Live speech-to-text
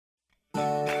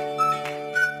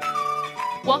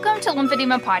Welcome to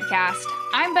Lymphedema Podcast.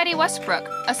 I'm Betty Westbrook,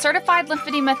 a certified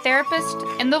lymphedema therapist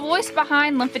and the voice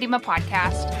behind Lymphedema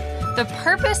Podcast. The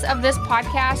purpose of this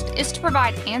podcast is to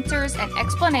provide answers and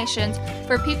explanations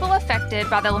for people affected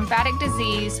by the lymphatic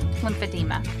disease,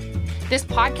 lymphedema. This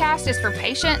podcast is for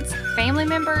patients, family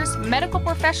members, medical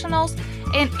professionals,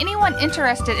 and anyone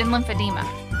interested in lymphedema.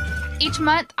 Each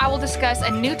month, I will discuss a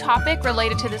new topic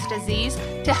related to this disease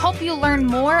to help you learn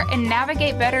more and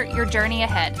navigate better your journey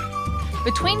ahead.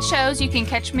 Between shows, you can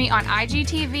catch me on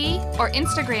IGTV or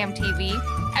Instagram TV,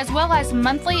 as well as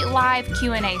monthly live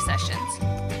Q&A sessions.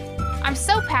 I'm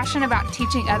so passionate about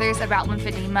teaching others about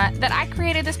lymphedema that I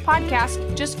created this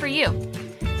podcast just for you.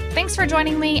 Thanks for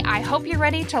joining me. I hope you're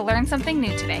ready to learn something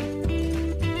new today.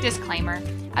 Disclaimer.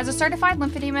 As a certified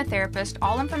lymphedema therapist,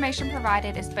 all information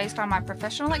provided is based on my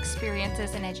professional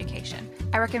experiences and education.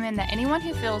 I recommend that anyone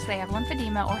who feels they have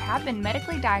lymphedema or have been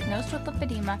medically diagnosed with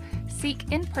lymphedema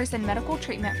seek in-person medical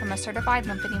treatment from a certified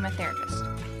lymphedema therapist.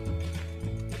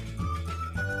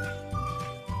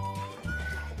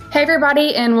 Hey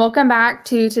everybody, and welcome back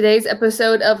to today's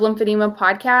episode of Lymphedema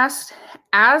Podcast.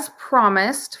 As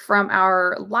promised from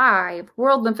our live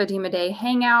World Lymphedema Day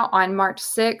hangout on March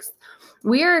 6th,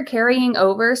 we are carrying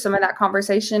over some of that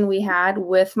conversation we had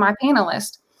with my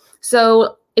panelist.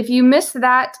 So if you missed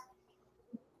that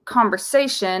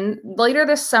conversation, later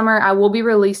this summer, I will be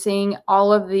releasing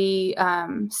all of the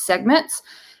segments,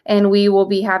 and we will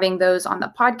be having those on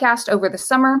the podcast over the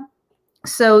summer.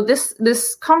 So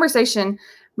this conversation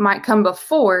might come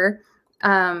before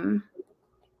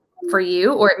for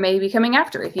you, or it may be coming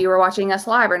after if you were watching us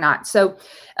live or not. So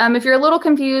if you're a little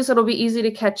confused, it'll be easy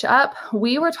to catch up.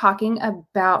 We were talking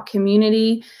about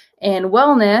community and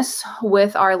wellness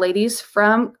with our ladies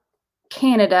from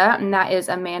Canada, and that is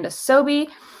Amanda Sobey,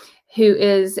 who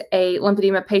is a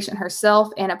lymphedema patient herself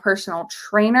and a personal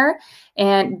trainer,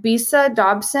 and Bisa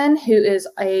Dobson, who is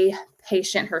a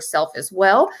patient herself as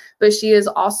well, but she is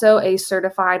also a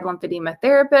certified lymphedema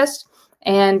therapist.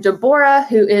 And Deborah,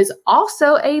 who is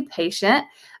also a patient.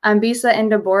 Bisa and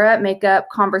Deborah make up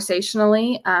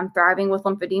Conversationally Thriving with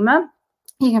Lymphedema.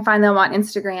 You can find them on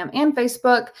Instagram and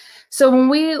Facebook. So when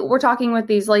we were talking with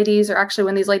these ladies, or actually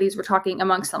when these ladies were talking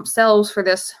amongst themselves for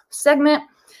this segment,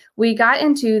 we got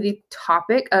into the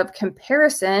topic of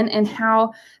comparison and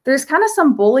how there's kind of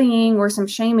some bullying or some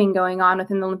shaming going on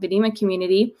within the lymphedema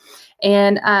community.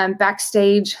 And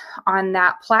backstage on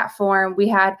that platform, we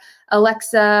had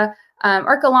Alexa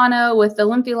Arcolano with the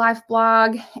Lymphy Life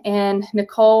blog, and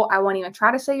Nicole, I won't even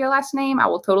try to say your last name, I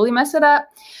will totally mess it up,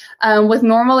 with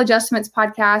Normal Adjustments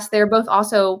podcast. They're both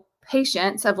also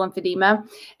patients of lymphedema,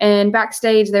 and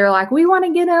backstage they were like, we want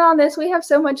to get in on this, we have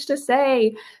so much to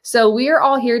say. So we are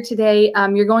all here today.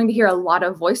 You're going to hear a lot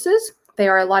of voices.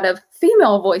 There are a lot of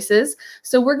female voices,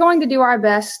 so we're going to do our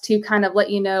best to kind of let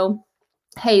you know,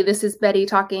 hey, this is Betty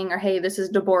talking, or hey, this is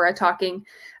Deborah talking,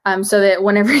 so that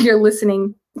whenever you're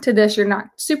listening to this, you're not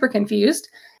super confused.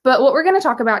 But what we're going to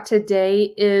talk about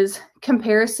today is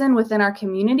comparison within our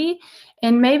community,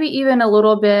 and maybe even a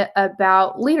little bit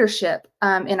about leadership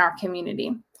in our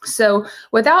community. So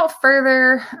without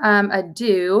further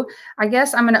ado, I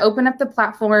guess I'm going to open up the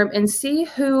platform and see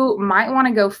who might want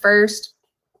to go first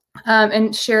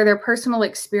and share their personal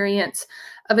experience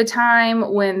of a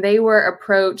time when they were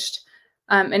approached.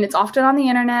 And it's often on the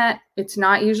internet. It's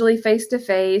not usually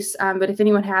face-to-face. But if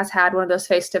anyone has had one of those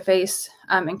face-to-face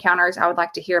encounters, I would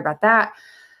like to hear about that.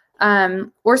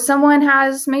 Or someone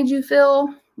has made you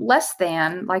feel less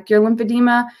than, like your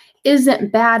lymphedema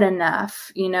isn't bad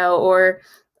enough, or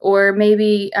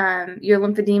maybe your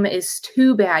lymphedema is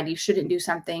too bad. You shouldn't do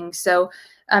something. So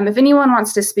if anyone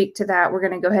wants to speak to that, we're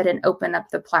going to go ahead and open up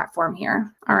the platform here.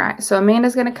 All right. So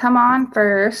Amanda's going to come on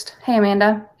first. Hey,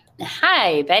 Amanda.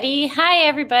 Hi, Betty. Hi,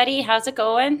 everybody. How's it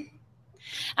going?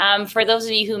 For those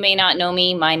of you who may not know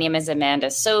me, my name is Amanda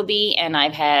Sobey, and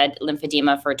I've had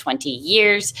lymphedema for 20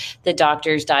 years. The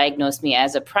doctors diagnosed me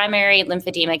as a primary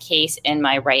lymphedema case in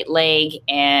my right leg.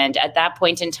 And at that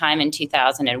point in time in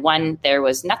 2001, there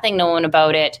was nothing known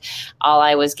about it. All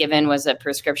I was given was a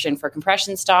prescription for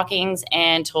compression stockings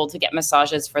and told to get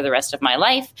massages for the rest of my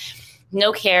life.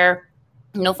 No care.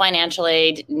 No financial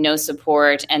aid, no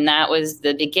support. And that was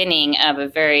the beginning of a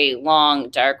very long,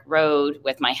 dark road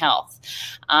with my health.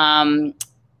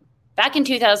 Back in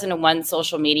 2001,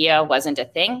 social media wasn't a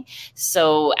thing.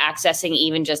 So accessing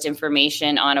even just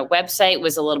information on a website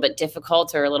was a little bit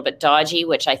difficult or a little bit dodgy,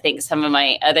 which I think some of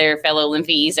my other fellow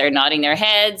lymphies are nodding their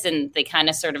heads, and they kind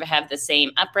of sort of have the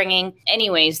same upbringing.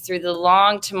 Anyways, through the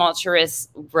long, tumultuous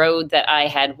road that I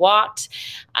had walked,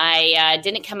 I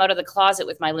didn't come out of the closet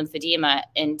with my lymphedema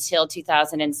until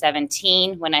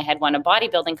 2017, when I had won a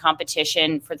bodybuilding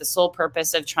competition for the sole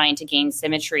purpose of trying to gain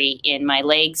symmetry in my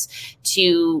legs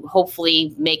to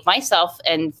hopefully make myself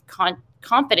and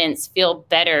confidence feel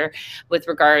better with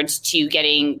regards to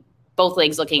getting both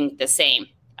legs looking the same.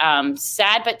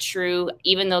 Sad but true,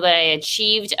 even though that I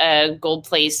achieved a gold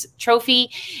place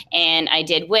trophy and I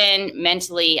did win,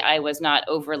 mentally I was not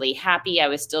overly happy. I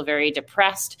was still very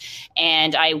depressed,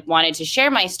 and I wanted to share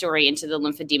my story into the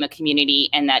lymphedema community,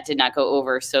 and that did not go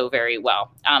over so very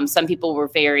well. Some people were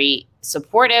very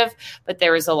supportive, but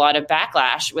there was a lot of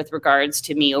backlash with regards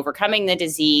to me overcoming the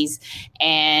disease,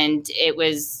 and it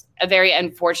was a very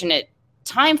unfortunate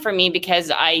time for me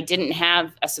because I didn't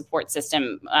have a support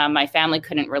system. My family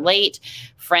couldn't relate.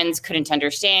 Friends couldn't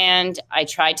understand. I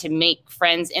tried to make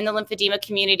friends in the lymphedema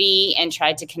community and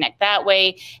tried to connect that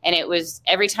way. And it was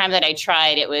every time that I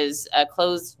tried, it was a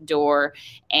closed door,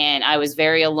 and I was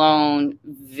very alone,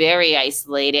 very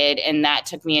isolated. And that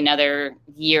took me another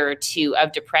year or two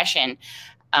of depression.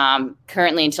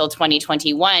 Currently until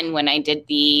 2021, when I did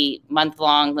the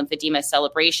month-long lymphedema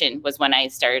celebration, was when I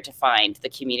started to find the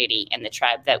community and the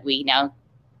tribe that we now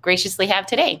graciously have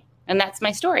today. And that's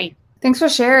my story. Thanks for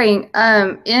sharing.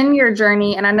 In your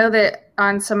journey, and I know that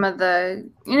on some of the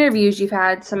interviews you've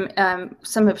had, some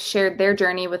have shared their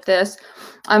journey with this.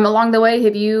 Along the way,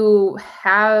 have you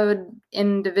had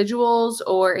individuals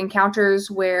or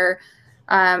encounters where,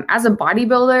 as a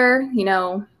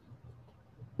bodybuilder,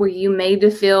 were you made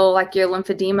to feel like your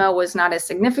lymphedema was not as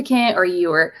significant, or you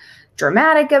were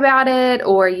dramatic about it,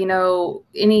 or,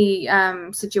 any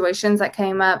situations that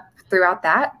came up throughout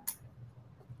that?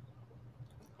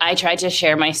 I tried to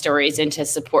share my stories into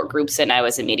support groups, and I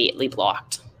was immediately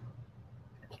blocked.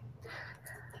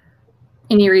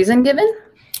 Any reason given?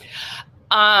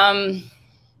 I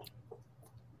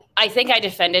think I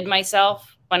defended myself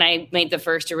when I made the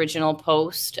first original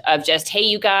post of just, hey,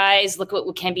 you guys, look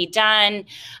what can be done.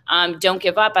 Don't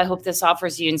give up. I hope this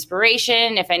offers you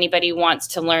inspiration. If anybody wants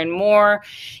to learn more,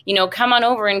 come on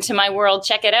over into my world,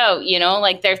 check it out.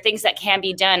 There are things that can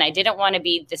be done. I didn't want to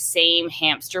be the same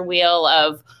hamster wheel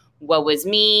of what was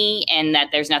me and that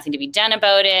there's nothing to be done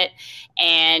about it.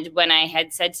 And when I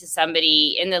had said to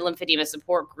somebody in the lymphedema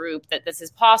support group that this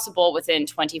is possible, within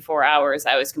 24 hours,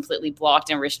 I was completely blocked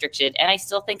and restricted. And I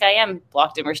still think I am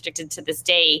blocked and restricted to this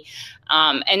day.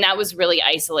 And that was really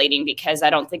isolating because I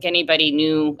don't think anybody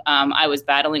knew I was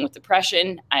battling with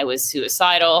depression. I was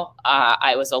suicidal.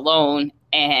 I was alone.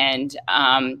 And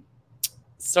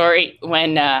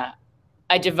when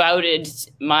I devoted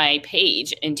my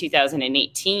page in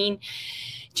 2018.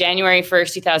 January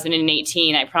 1st,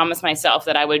 2018, I promised myself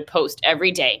that I would post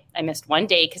every day. I missed one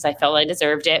day because I felt I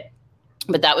deserved it,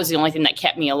 but that was the only thing that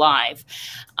kept me alive.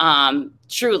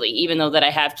 Truly, even though that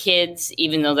I have kids,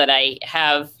 even though that I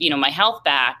have, my health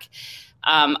back,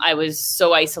 I was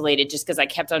so isolated just because I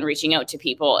kept on reaching out to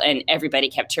people and everybody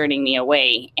kept turning me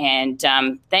away. And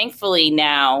thankfully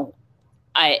now,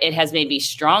 it has made me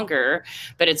stronger,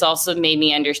 but it's also made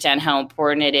me understand how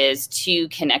important it is to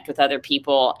connect with other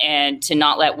people and to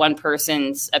not let one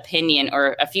person's opinion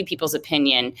or a few people's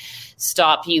opinion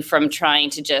stop you from trying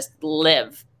to just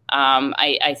live.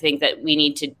 I think that we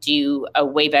need to do a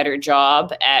way better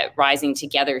job at rising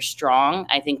together strong.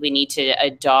 I think we need to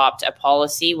adopt a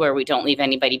policy where we don't leave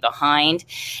anybody behind.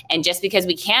 And just because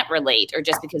we can't relate, or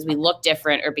just because we look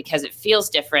different, or because it feels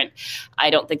different, I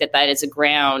don't think that is a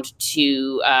ground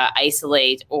to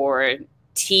isolate or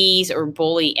tease or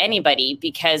bully anybody,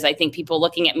 because I think people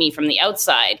looking at me from the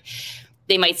outside,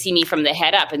 they might see me from the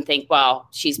head up and think, well,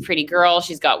 she's a pretty girl.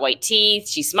 She's got white teeth.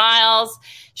 She smiles.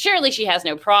 Surely she has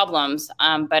no problems.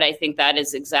 But I think that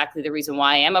is exactly the reason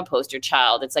why I am a poster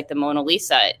child. It's like the Mona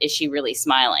Lisa. Is she really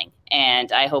smiling?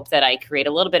 And I hope that I create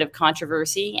a little bit of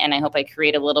controversy, and I hope I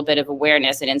create a little bit of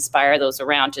awareness and inspire those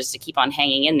around just to keep on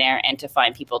hanging in there and to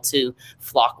find people to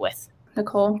flock with.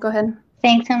 Nicole, go ahead.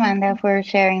 Thanks, Amanda, for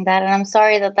sharing that. And I'm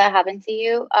sorry that happened to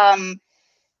you.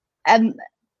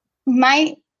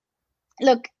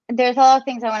 Look, there's a lot of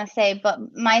things I want to say, but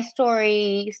my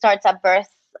story starts at birth.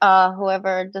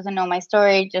 Whoever doesn't know my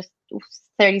story, just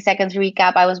 30 seconds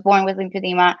recap. I was born with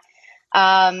lymphedema.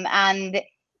 As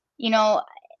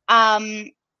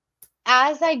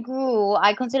I grew,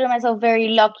 I consider myself very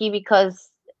lucky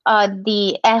because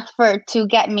the effort to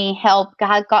get me help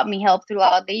had got me help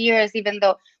throughout the years, even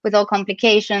though with all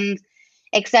complications,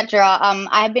 etc.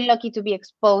 I have been lucky to be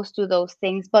exposed to those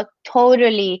things, but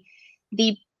totally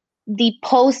the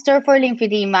poster for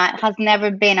lymphedema has never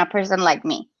been a person like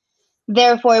me.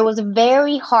 Therefore, it was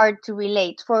very hard to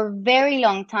relate for a very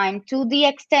long time, to the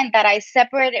extent that I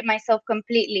separated myself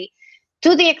completely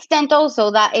to the extent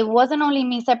also that it wasn't only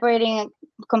me separating it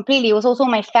completely, it was also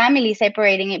my family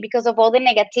separating it because of all the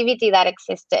negativity that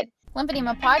existed.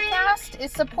 Lymphedema Podcast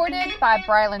is supported by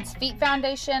Bryland's Feet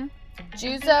Foundation,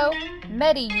 Juzo,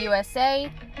 Medi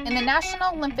USA, and the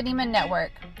National Lymphedema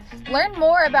Network. Learn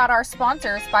more about our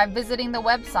sponsors by visiting the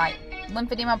website,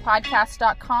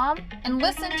 lymphedemapodcast.com, and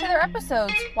listen to their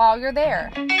episodes while you're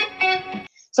there.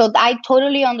 So I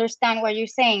totally understand what you're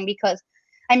saying, because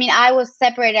I mean, I was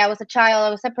separated. I was a child. I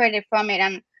was separated from it.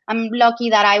 And I'm lucky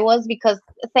that I was, because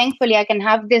thankfully I can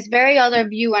have this very other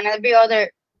view and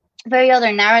very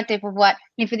other narrative of what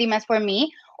lymphedema is for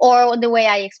me, or the way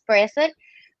I express it.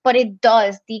 But it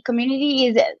does. The community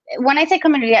is, when I say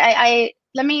community, I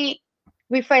let me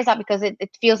rephrase that, because it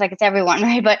feels like it's everyone,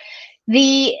 right? But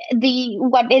the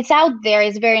what is out there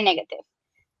is very negative.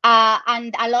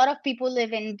 And a lot of people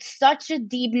live in such a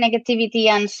deep negativity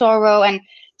and sorrow and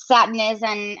sadness,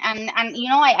 and you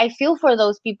know, I feel for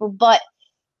those people. But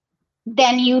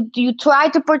then you try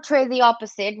to portray the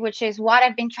opposite, which is what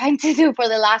I've been trying to do for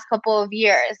the last couple of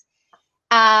years,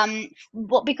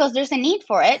 because there's a need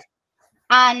for it,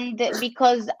 and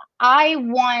because I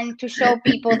want to show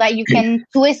people that you can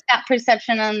twist that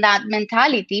perception and that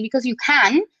mentality, because you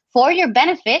can, for your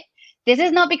benefit. This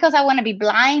is not because I want to be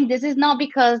blind. This is not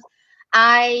because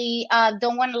I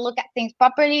don't want to look at things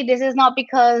properly. This is not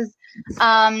because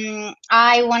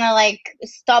I want to like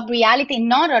stop reality.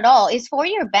 Not at all. It's for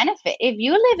your benefit. If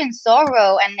you live in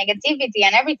sorrow and negativity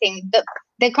and everything,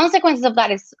 the consequences of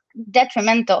that is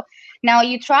detrimental. Now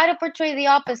you try to portray the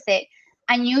opposite,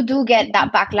 and you do get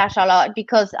that backlash a lot,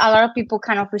 because a lot of people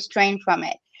kind of restrain from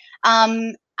it.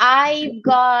 I've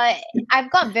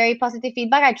got very positive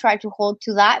feedback. I try to hold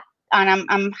to that, and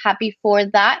I'm happy for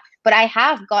that. But I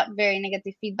have got very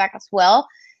negative feedback as well.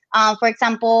 For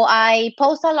example, I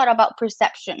post a lot about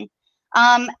perception.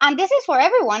 And this is for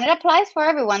everyone. It applies for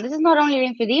everyone. This is not only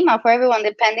lymphedema, for everyone.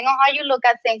 Depending on how you look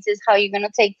at things is how you're going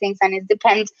to take things. And it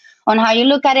depends on how you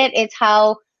look at it. It's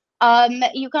how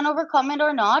you can overcome it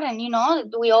or not. And, you know,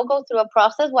 we all go through a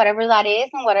process, whatever that is,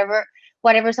 and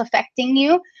whatever's affecting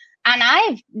you. And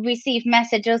I've received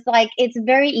messages like, it's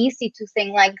very easy to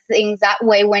think like things that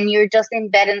way when you're just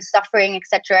in bed and suffering,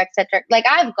 etc., etc. Like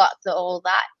I've got to all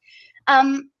that.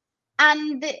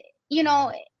 And, you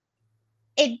know,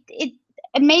 it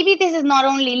maybe this is not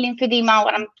only lymphedema,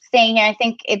 what I'm saying here. I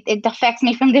think it affects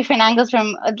me from different angles,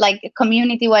 from like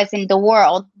community-wise in the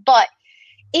world. But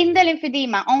in the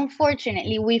lymphedema,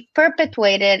 unfortunately, we've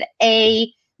perpetuated a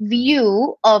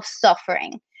view of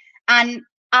suffering. And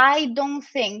I don't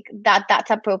think that that's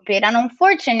appropriate. And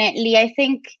unfortunately, I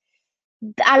think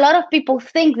a lot of people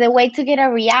think the way to get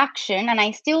a reaction, and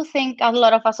I still think a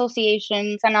lot of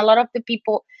associations and a lot of the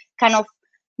people kind of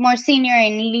more senior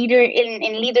in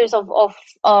leaders of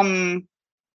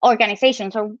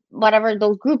organizations or whatever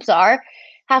those groups are,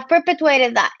 have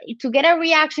perpetuated that to get a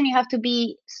reaction, you have to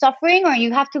be suffering, or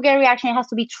you have to get a reaction, it has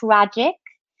to be tragic.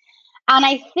 And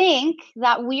I think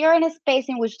that we are in a space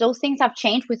in which those things have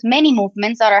changed with many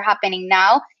movements that are happening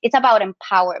now. It's about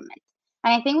empowerment.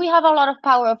 And I think we have a lot of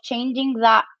power of changing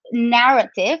that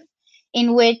narrative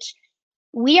in which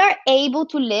we are able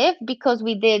to live because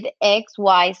we did X,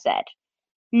 Y, Z.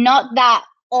 Not that,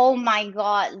 oh my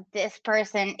God, this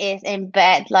person is in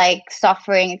bed, like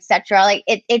suffering, etc. Like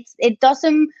it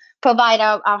doesn't provide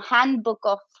a handbook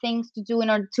of things to do in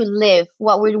order to live.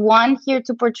 What we want here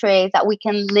to portray is that we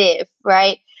can live,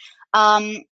 right?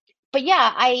 But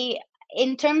yeah,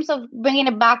 in terms of bringing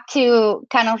it back to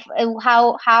kind of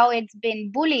how it's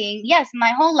been bullying, yes,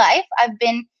 my whole life I've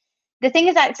been. The thing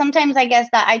is that sometimes I guess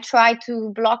that I try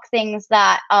to block things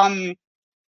that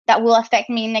that will affect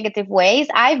me in negative ways.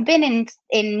 I've been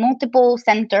in multiple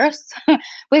centers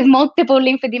with multiple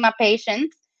lymphedema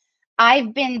patients.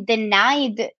 I've been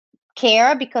denied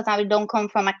care because I don't come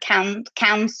from a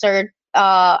cancer.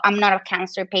 I'm not a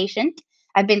cancer patient.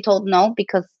 I've been told no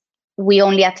because we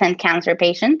only attend cancer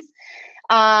patients.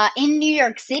 In New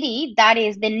York City, that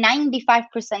is the 95%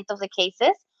 of the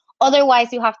cases.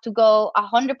 Otherwise, you have to go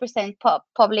 100%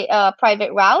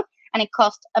 private route, and it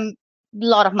costs a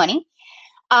lot of money.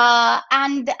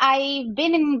 And I've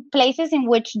been in places in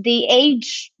which the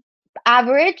age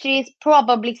average is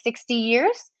probably 60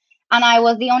 years, and I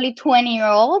was the only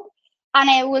 20-year-old. And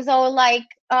it was all like,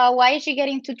 why is she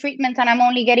getting 2 treatments and I'm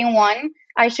only getting 1?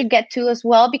 I should get 2 as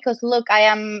well, because look, I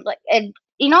am like,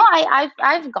 you know,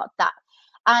 I've got that.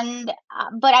 And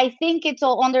but I think it's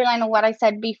all underlined of what I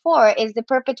said before, is the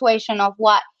perpetuation of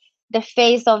what the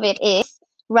face of it is,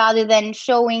 rather than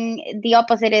showing the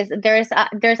opposite. Is there's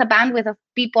a bandwidth of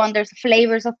people and there's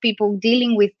flavors of people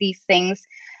dealing with these things.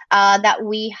 that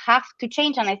we have to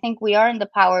change. And I think we are in the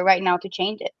power right now to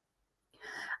change it.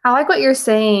 I like what you're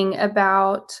saying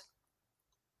about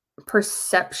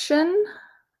perception,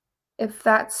 if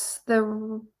that's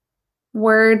the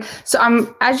word.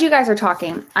 So as you guys are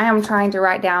talking, I am trying to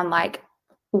write down like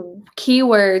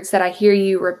keywords that I hear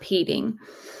you repeating.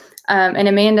 And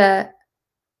Amanda,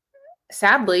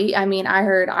 sadly, I mean, I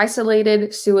heard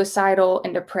isolated, suicidal,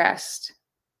 and depressed.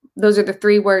 Those are the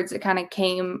 3 words that kind of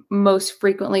came most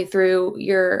frequently through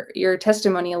your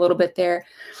testimony a little bit there.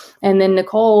 And then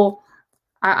Nicole,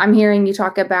 I'm hearing you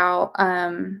talk about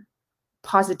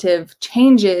positive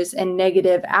changes and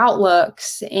negative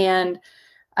outlooks and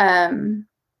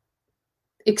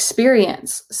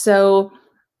experience. So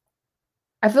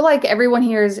I feel like everyone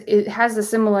here has a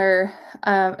similar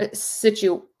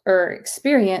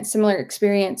similar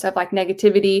experience of like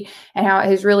negativity and how it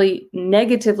has really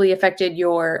negatively affected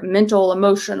your mental,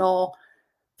 emotional,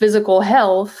 physical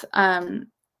health. And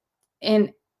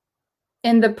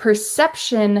the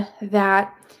perception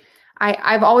that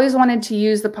I've always wanted to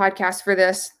use the podcast for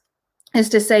this is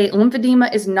to say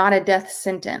lymphedema is not a death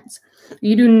sentence.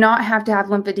 You do not have to have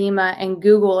lymphedema and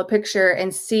Google a picture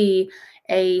and see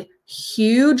a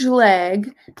huge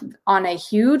leg on a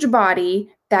huge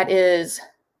body that is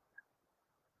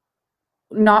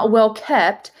not well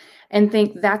kept and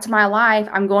think that's my life.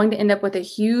 I'm going to end up with a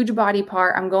huge body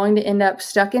part. I'm going to end up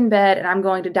stuck in bed and I'm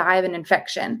going to die of an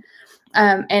infection.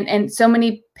 And so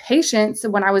many patients,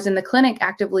 when I was in the clinic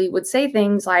actively, would say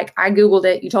things like, I Googled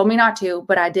it, you told me not to,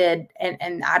 but I did.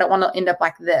 And I don't want to end up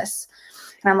like this.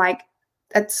 And I'm like,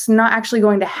 that's not actually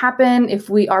going to happen if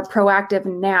we are proactive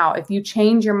now. If you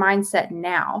change your mindset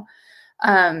now,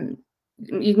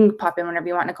 you can pop in whenever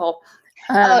you want, Nicole.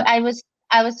 I was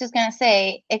just going to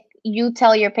say, if you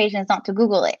tell your patients not to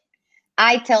Google it.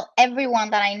 I tell everyone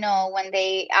that I know when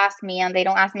they ask me and they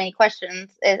don't ask me any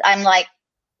questions, I'm like,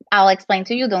 I'll explain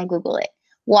to you, don't Google it.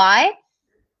 Why?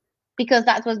 Because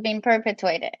that's what's being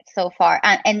perpetuated so far.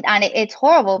 And it's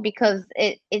horrible because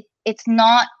it's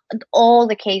not all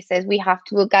the cases. We have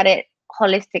to look at it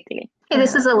holistically. Hey,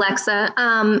 this is Alexa.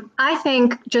 I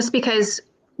think just because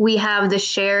we have the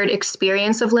shared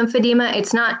experience of lymphedema,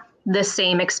 it's not the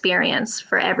same experience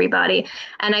for everybody.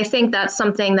 And I think that's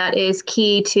something that is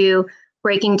key to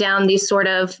breaking down these sort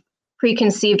of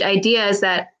preconceived ideas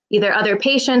that either other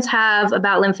patients have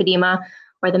about lymphedema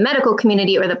or the medical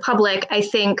community or the public. I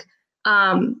think,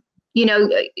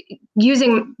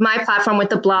 using my platform with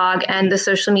the blog and the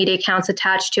social media accounts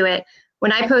attached to it,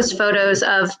 when I post photos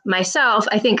of myself,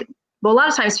 I think, well, a lot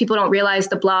of times people don't realize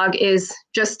the blog is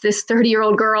just this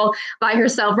 30-year-old girl by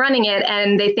herself running it.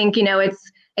 And they think,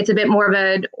 it's a bit more of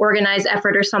an organized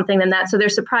effort or something than that. So they're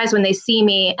surprised when they see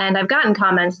me. And I've gotten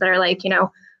comments that are like,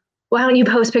 why don't you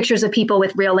post pictures of people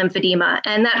with real lymphedema?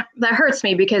 And that hurts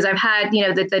me because I've had,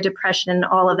 the depression and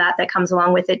all of that comes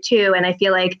along with it too. And I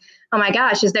feel like, oh my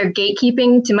gosh, is there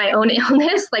gatekeeping to my own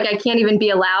illness? Like I can't even be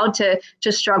allowed to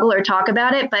just struggle or talk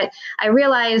about it. But I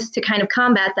realized to kind of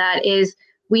combat that is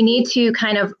we need to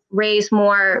kind of raise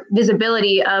more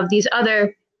visibility of these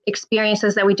other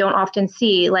experiences that we don't often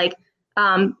see. Like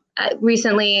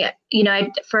recently,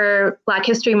 for Black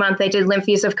History Month, I did Lymph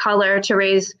Views of Color to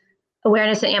raise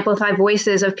awareness and amplify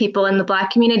voices of people in the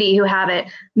Black community who have it.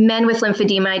 Men with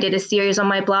lymphedema, I did a series on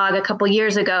my blog a couple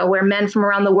years ago where men from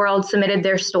around the world submitted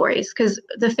their stories because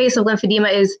the face of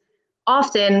lymphedema is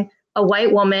often a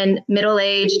white woman,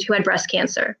 middle-aged, who had breast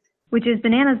cancer. Which is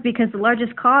bananas because the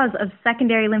largest cause of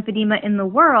secondary lymphedema in the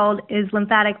world is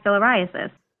lymphatic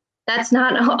filariasis. That's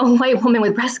not a white woman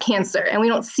with breast cancer, and we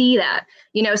don't see that,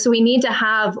 so we need to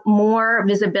have more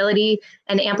visibility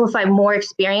and amplify more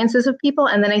experiences of people.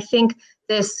 And then I think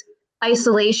this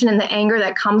isolation and the anger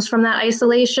that comes from that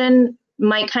isolation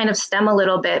might kind of stem a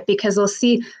little bit because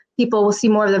people will see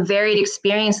more of the varied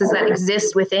experiences that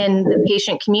exist within the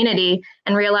patient community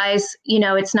and realize,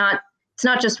 it's not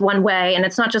just one way and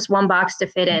it's not just one box to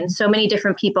fit in. So many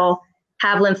different people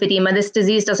have lymphedema. This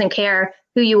disease doesn't care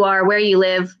who you are, where you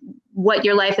live, what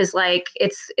your life is like.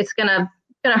 It's gonna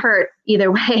hurt either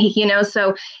way,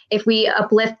 So if we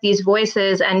uplift these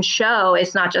voices and show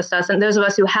it's not just us, and those of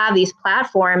us who have these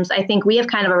platforms, I think we have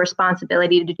kind of a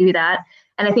responsibility to do that.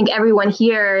 And I think everyone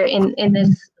here in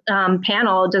this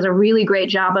panel does a really great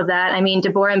job of that. I mean,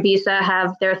 Deborah and Bisa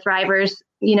have their Thrivers,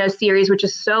 series, which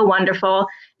is so wonderful.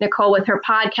 Nicole with her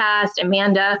podcast,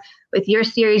 Amanda with your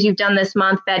series you've done this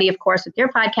month, Betty, of course, with your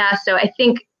podcast. So I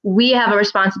think we have a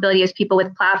responsibility as people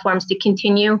with platforms to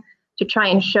continue to try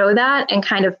and show that and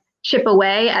kind of chip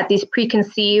away at these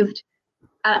preconceived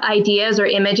ideas or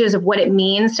images of what it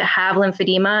means to have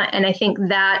lymphedema. And I think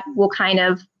that will kind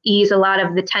of ease a lot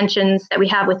of the tensions that we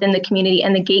have within the community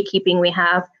and the gatekeeping we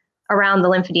have around the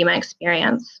lymphedema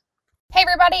experience. Hey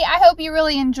everybody, I hope you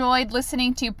really enjoyed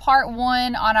listening to part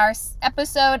 1 on our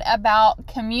episode about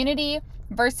community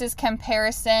versus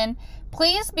comparison.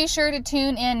 Please be sure to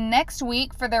tune in next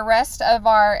week for the rest of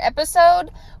our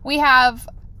episode. We have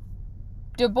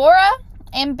Deborah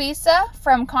and Bisa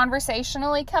from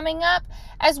Conversationally coming up,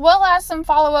 as well as some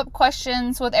follow-up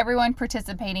questions with everyone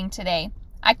participating today.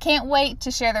 I can't wait to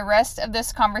share the rest of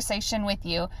this conversation with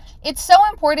you. It's so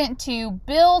important to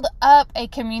build up a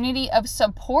community of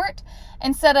support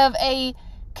instead of a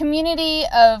community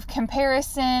of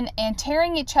comparison and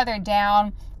tearing each other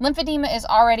down. Lymphedema is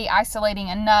already isolating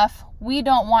enough. We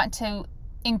don't want to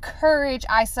encourage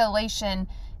isolation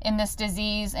in this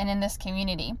disease and in this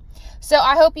community. So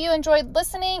I hope you enjoyed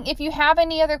listening. If you have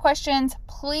any other questions,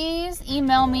 please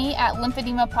email me at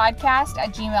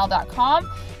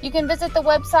lymphedemapodcast@gmail.com. You can visit the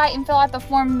website and fill out the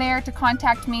form there to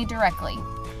contact me directly.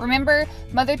 Remember,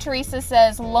 Mother Teresa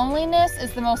says loneliness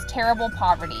is the most terrible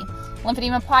poverty.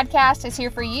 Lymphedema Podcast is here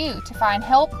for you to find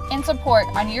help and support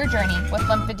on your journey with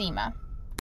lymphedema.